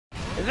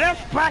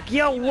Respect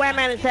your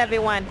women,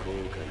 everyone.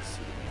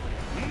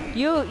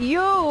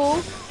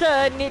 You,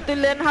 sir, need to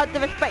learn how to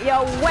respect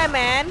your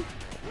women.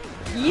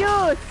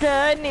 You,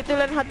 sir, need to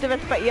learn how to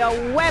respect your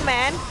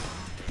women.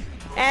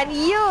 And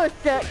you,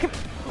 sir,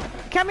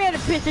 come here,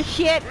 piece of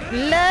shit.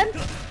 Learn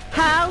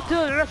how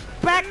to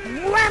respect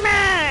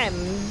women.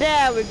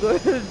 There we go.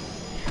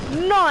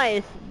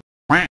 Nice.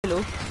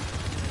 Hello.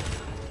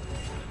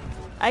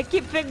 I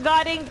keep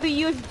forgetting to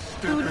use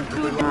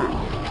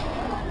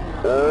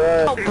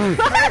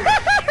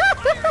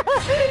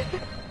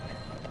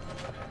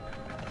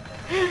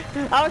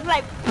I was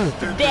like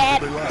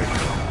dead.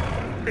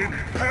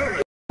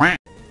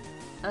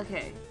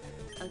 Okay,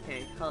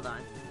 hold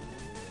on.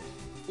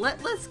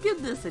 Let's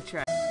give this a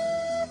try.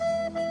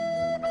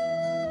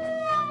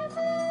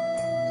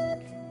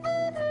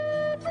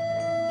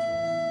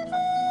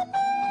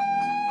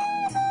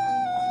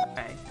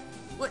 Okay.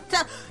 What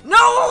the?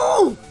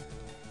 No!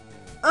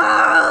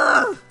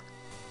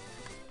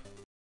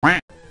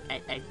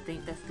 I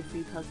think that's the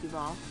free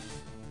Pokeball.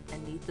 I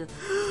need to.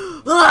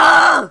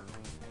 I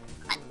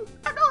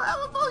don't have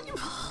a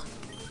Pokeball.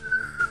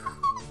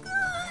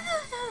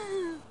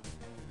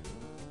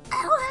 I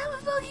don't have a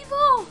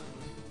Pokeball.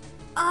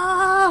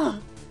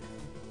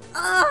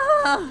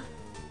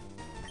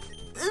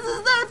 This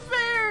is not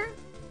fair.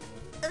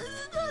 This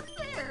is not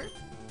fair.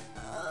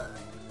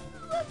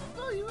 What's the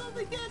Pokeball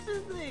to catch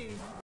this thing?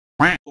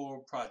 Or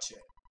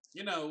project.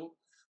 You know,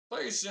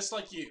 players just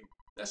like you.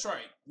 That's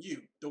right,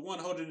 you, the one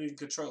holding the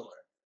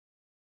controller.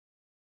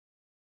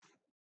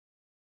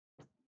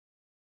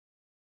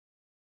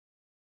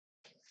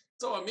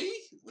 So me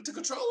with the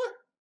controller?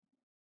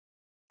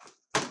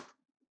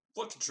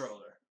 What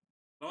controller?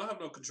 No, I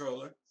have no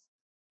controller.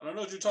 I don't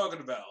know what you're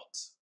talking about.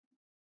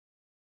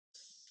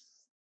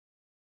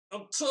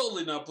 I'm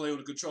totally not playing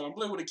with a controller. I'm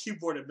playing with a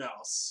keyboard and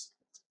mouse.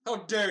 How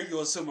dare you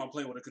assume I'm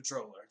playing with a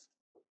controller?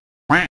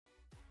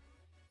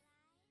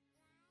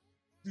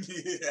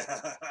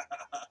 Yeah.